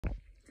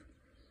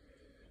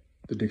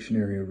The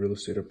Dictionary of Real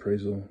Estate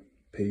Appraisal,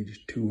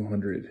 page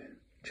 200,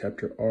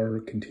 Chapter R,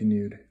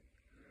 continued.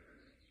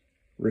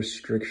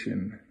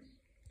 Restriction.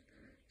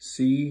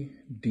 See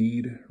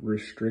deed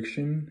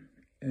restriction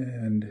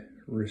and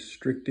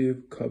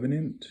restrictive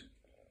covenant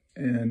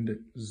and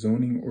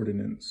zoning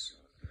ordinance.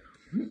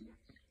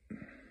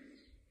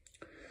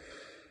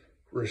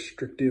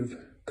 Restrictive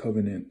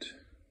covenant.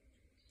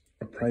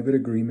 A private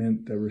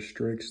agreement that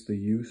restricts the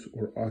use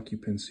or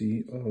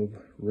occupancy of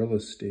real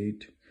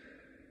estate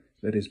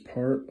that is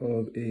part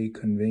of a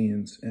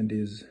conveyance and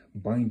is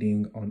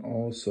binding on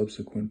all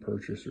subsequent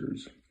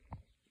purchasers.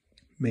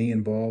 May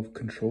involve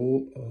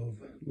control of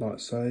lot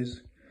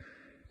size,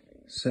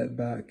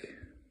 setback,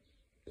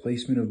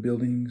 placement of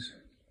buildings,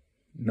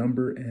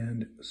 number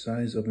and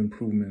size of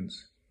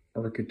improvements,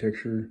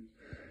 architecture,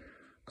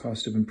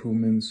 cost of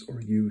improvements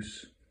or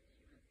use,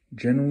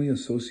 generally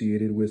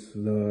associated with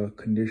the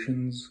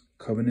conditions,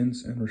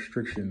 covenants, and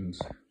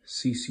restrictions,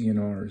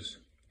 CC&Rs,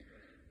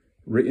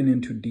 written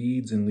into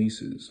deeds and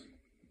leases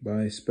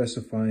by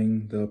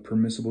specifying the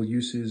permissible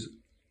uses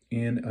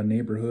in a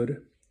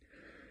neighborhood.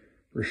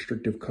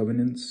 Restrictive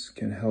covenants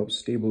can help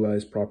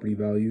stabilize property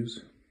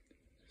values.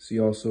 See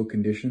also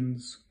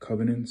conditions,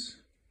 covenants,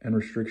 and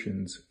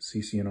restrictions,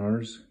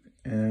 CC&Rs,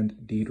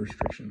 and deed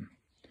restriction.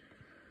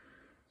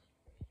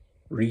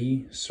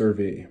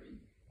 Resurvey.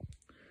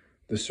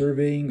 The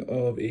surveying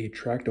of a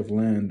tract of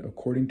land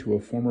according to a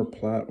former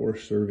plat or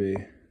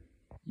survey.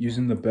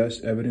 Using the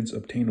best evidence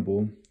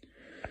obtainable,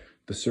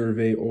 the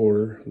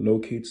surveyor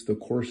locates the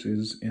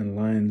courses and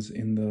lines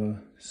in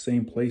the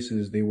same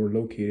places they were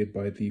located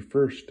by the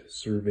first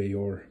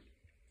surveyor.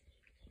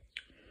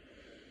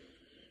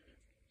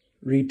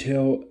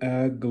 Retail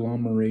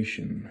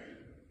agglomeration.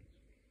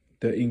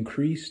 The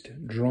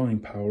increased drawing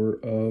power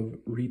of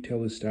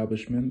retail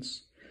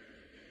establishments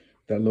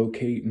that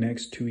locate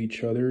next to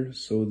each other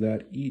so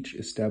that each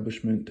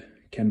establishment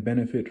can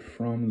benefit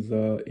from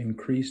the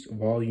increased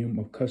volume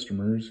of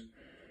customers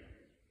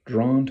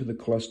drawn to the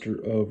cluster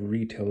of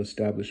retail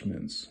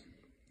establishments,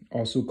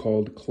 also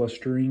called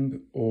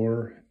clustering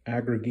or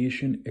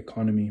aggregation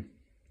economy.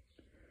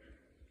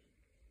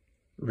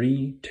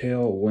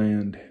 Retail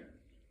land.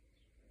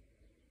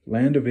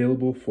 Land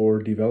available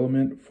for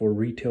development for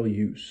retail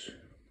use.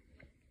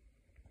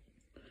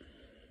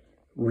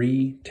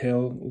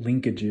 Retail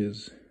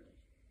linkages.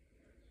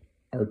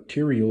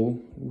 Arterial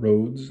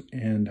roads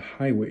and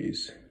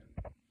highways,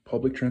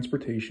 public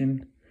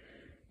transportation,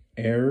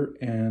 air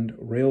and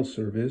rail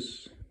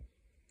service,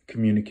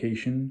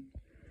 communication,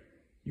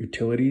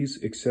 utilities,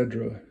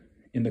 etc.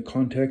 in the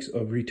context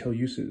of retail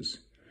uses.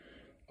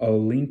 A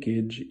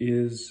linkage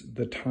is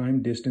the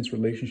time-distance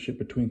relationship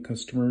between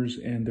customers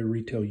and their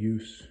retail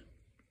use.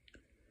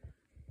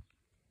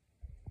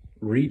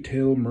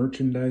 Retail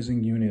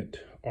merchandising unit,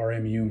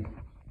 RMU.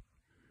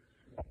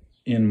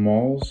 In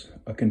malls,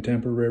 a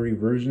contemporary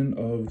version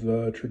of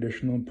the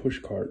traditional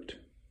pushcart,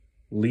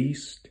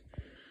 leased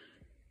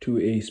to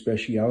a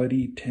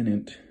specialty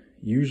tenant,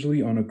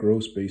 usually on a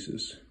gross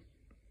basis.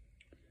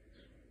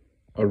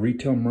 A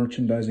retail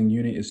merchandising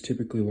unit is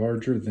typically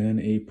larger than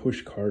a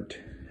pushcart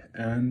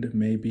and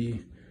may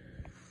be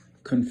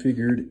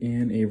configured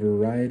in a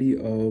variety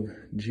of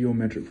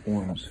geometric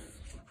forms.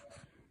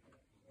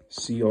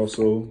 See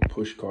also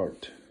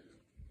pushcart.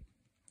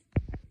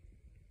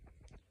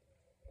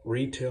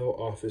 Retail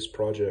office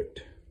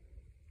project.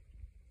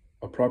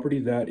 A property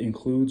that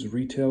includes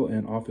retail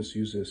and office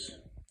uses.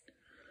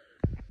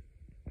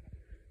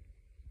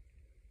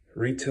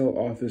 Retail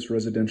office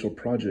residential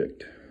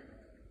project.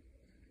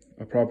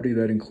 A property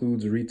that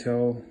includes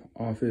retail,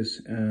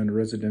 office, and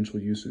residential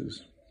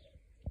uses.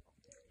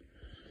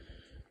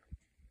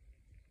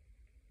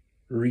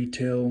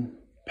 Retail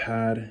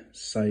pad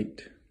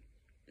site.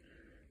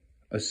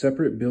 A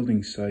separate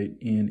building site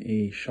in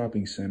a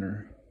shopping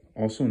center,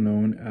 also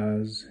known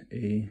as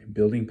a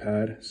building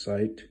pad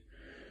site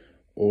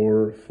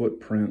or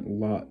footprint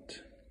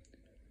lot.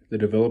 The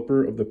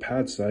developer of the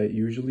pad site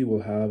usually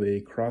will have a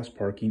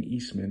cross-parking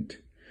easement,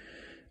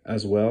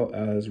 as well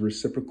as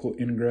reciprocal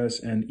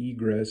ingress and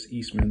egress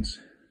easements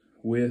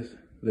with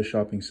the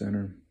shopping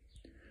center.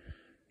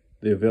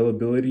 The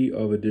availability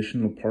of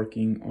additional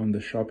parking on the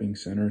shopping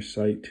center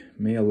site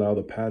may allow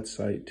the pad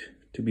site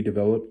to be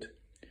developed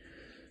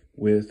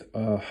with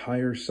a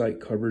higher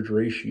site coverage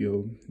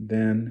ratio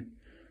than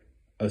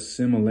a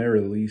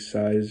similarly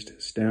sized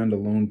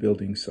standalone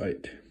building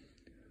site.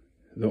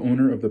 The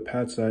owner of the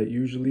pad site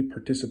usually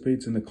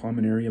participates in the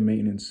common area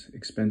maintenance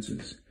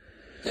expenses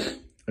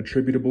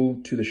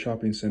attributable to the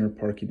shopping center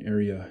parking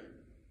area.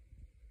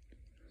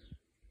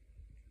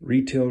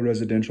 Retail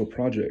residential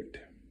project.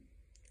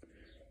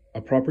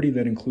 A property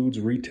that includes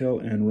retail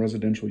and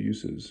residential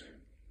uses.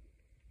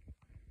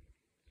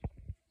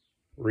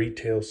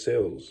 Retail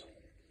sales.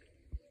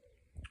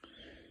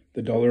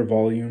 The dollar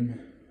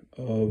volume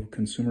of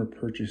consumer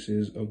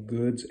purchases of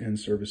goods and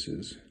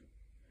services.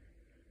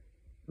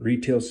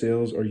 Retail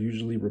sales are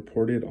usually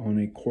reported on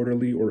a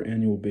quarterly or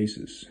annual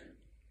basis.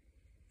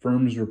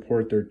 Firms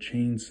report their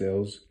chain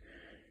sales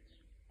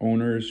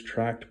Owners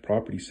track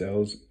property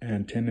sales,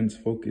 and tenants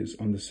focus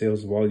on the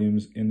sales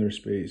volumes in their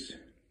space.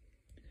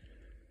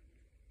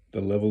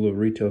 The level of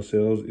retail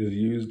sales is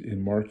used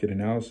in market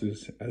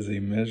analysis as a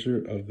measure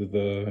of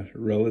the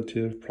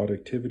relative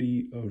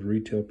productivity of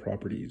retail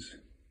properties.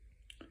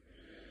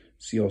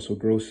 See also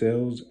gross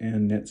sales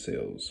and net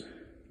sales.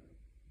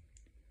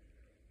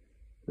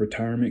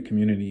 Retirement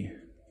community.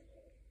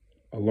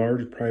 A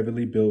large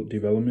privately built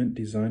development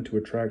designed to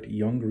attract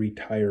young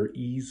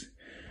retirees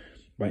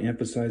by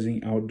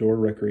emphasizing outdoor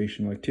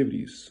recreational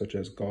activities such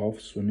as golf,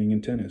 swimming,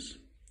 and tennis.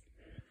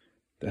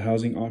 The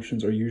housing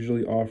options are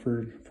usually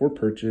offered for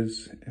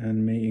purchase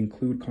and may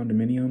include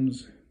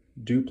condominiums,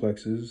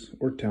 duplexes,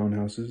 or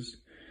townhouses.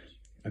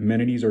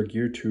 Amenities are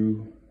geared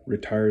to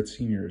retired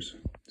seniors.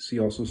 See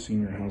also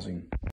senior housing.